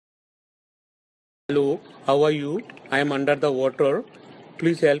Hello, how are you? I am under the water.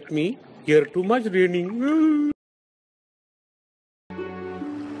 Please help me. Here too much raining.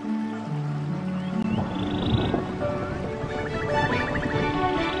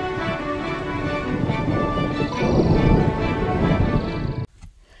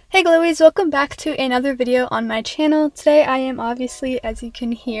 Hey glowies, welcome back to another video on my channel. Today I am obviously, as you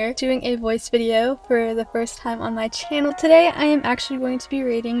can hear, doing a voice video for the first time on my channel. Today I am actually going to be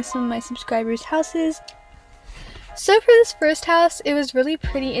rating some of my subscribers' houses. So for this first house, it was really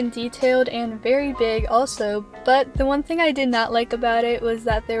pretty and detailed and very big also, but the one thing I did not like about it was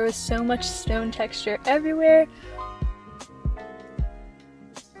that there was so much stone texture everywhere.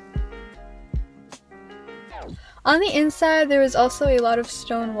 On the inside, there was also a lot of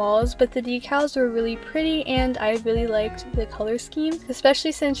stone walls, but the decals were really pretty and I really liked the color scheme,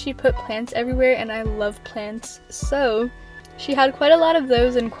 especially since she put plants everywhere and I love plants. So she had quite a lot of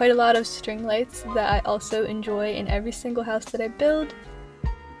those and quite a lot of string lights that I also enjoy in every single house that I build.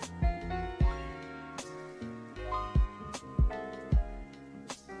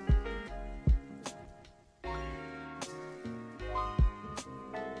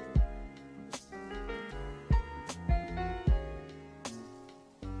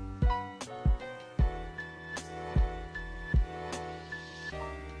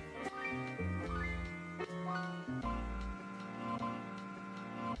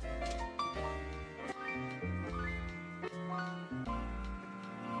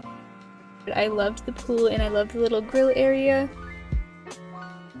 I loved the pool and I loved the little grill area.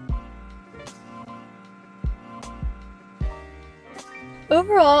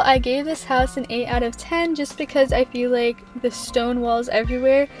 Overall, I gave this house an 8 out of 10 just because I feel like the stone walls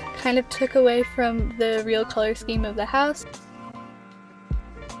everywhere kind of took away from the real color scheme of the house.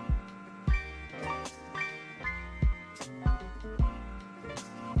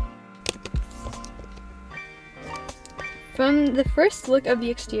 From the first look of the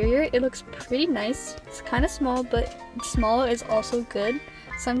exterior, it looks pretty nice. It's kind of small, but small is also good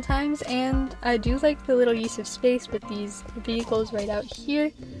sometimes, and I do like the little use of space with these vehicles right out here.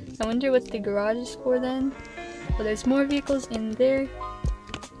 I wonder what the garage is for then. Well, there's more vehicles in there.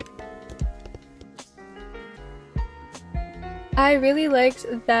 I really liked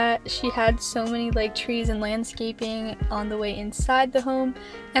that she had so many trees and landscaping on the way inside the home,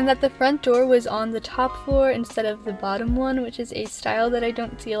 and that the front door was on the top floor instead of the bottom one, which is a style that I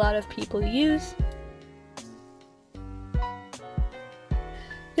don't see a lot of people use.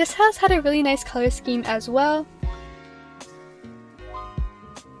 This house had a really nice color scheme as well.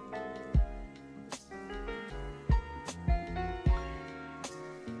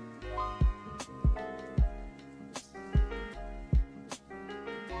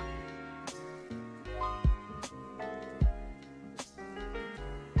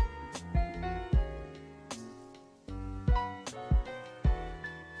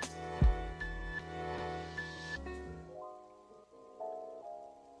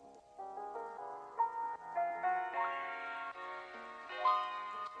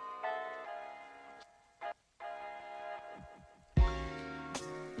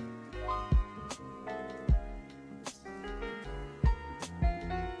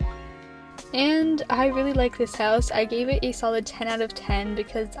 And I really like this house. I gave it a solid 10 out of 10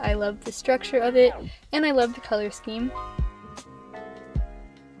 because I love the structure of it and I love the color scheme.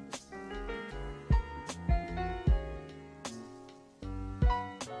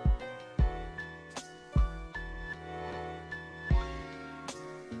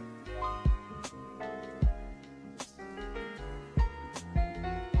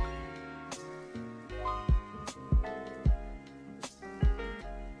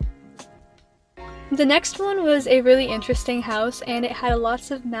 The next one was a really interesting house and it had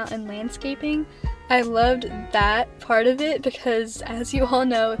lots of mountain landscaping. I loved that part of it because, as you all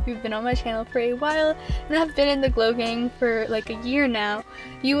know, if you've been on my channel for a while and have been in the Glow Gang for like a year now,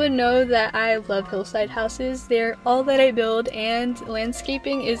 you would know that I love hillside houses. They're all that I build and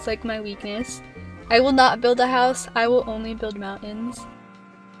landscaping is like my weakness. I will not build a house, I will only build mountains.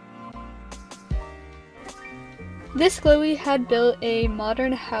 This glowy had built a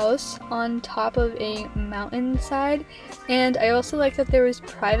modern house on top of a mountainside, and I also like that there was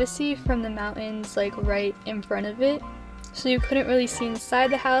privacy from the mountains right in front of it, so you couldn't really see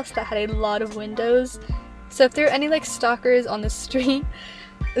inside the house that had a lot of windows. So if there were any stalkers on the street,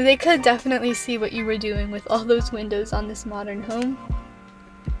 they could definitely see what you were doing with all those windows on this modern home.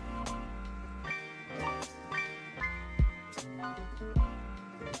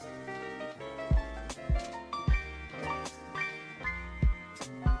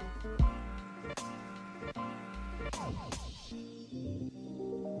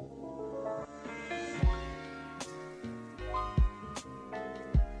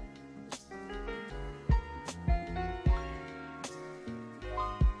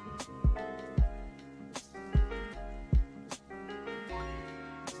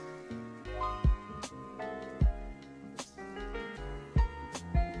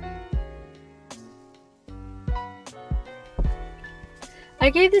 I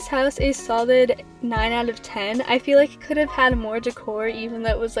gave this house a solid 9 out of 10. I feel like it could have had more decor even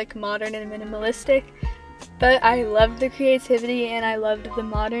though it was like modern and minimalistic. But I loved the creativity and I loved the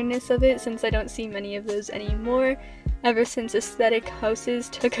modernness of it since I don't see many of those anymore ever since aesthetic houses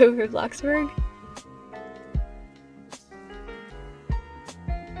took over Bloxburg.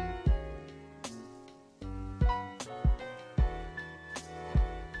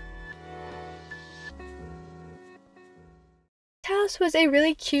 This house was a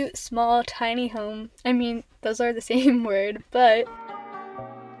really cute, small, tiny home. I mean, those are the same word, but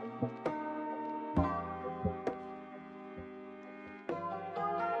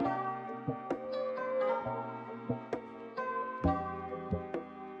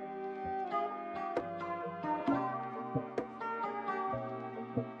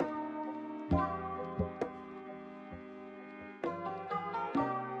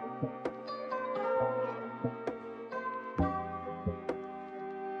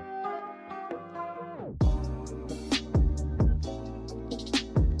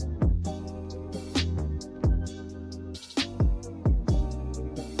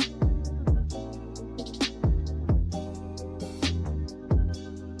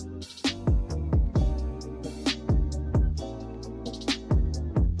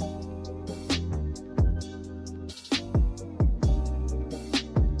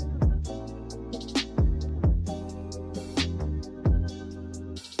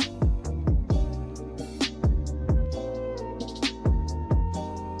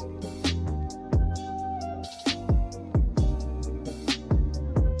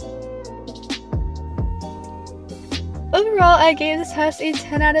overall, I gave this house a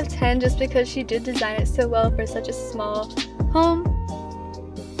 10 out of 10 just because she did design it so well for such a small home.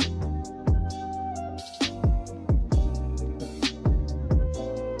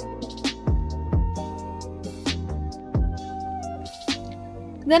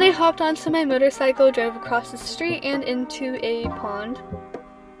 Then I hopped onto my motorcycle, drove across the street and into a pond.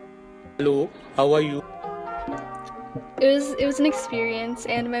 Hello, how are you? It was an experience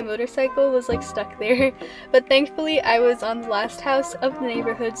and my motorcycle was like stuck there, but thankfully I was on the last house of the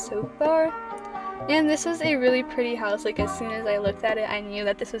neighborhood so far. And this was a really pretty house. Like as soon as I looked at it, I knew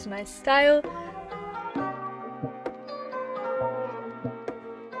that this was my style.